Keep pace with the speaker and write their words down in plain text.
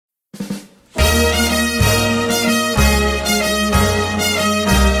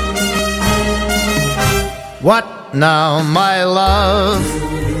What now, my love?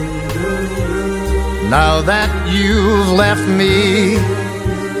 Now that you've left me,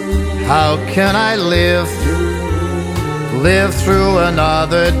 how can I live through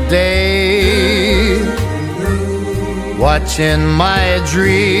another day? Watching my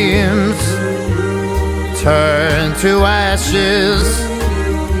dreams turn to ashes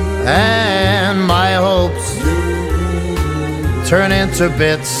and my hopes turn into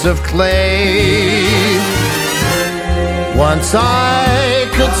bits of clay. Once I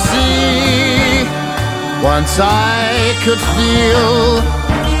could see, once I could feel,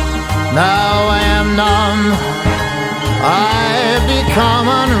 now I am numb, I've become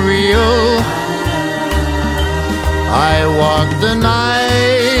unreal. I walk the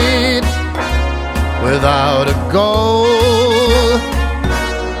night without a goal,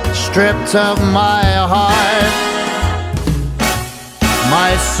 stripped of my heart,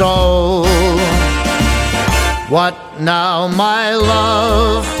 my soul. What now, my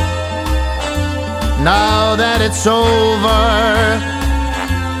love? Now that it's over,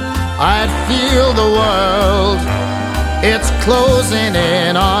 I feel the world, it's closing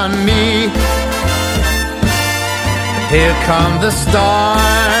in on me. Here come the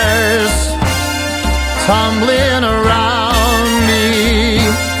stars tumbling around me.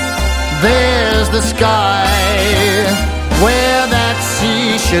 There's the sky where that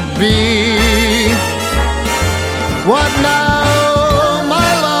sea should be. What now,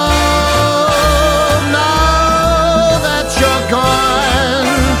 my love? Now that you're gone,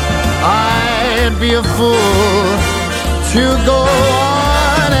 I'd be a fool to go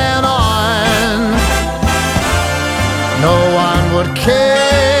on and on. No one would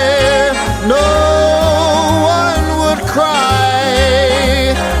care, no one would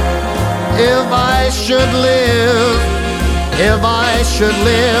cry if I should live, if I should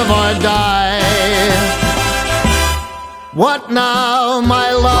live or die. What now,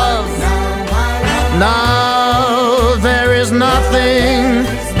 my love? Now there is nothing,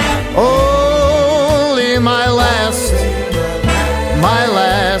 only my last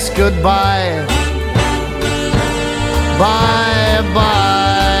goodbye. Bye bye.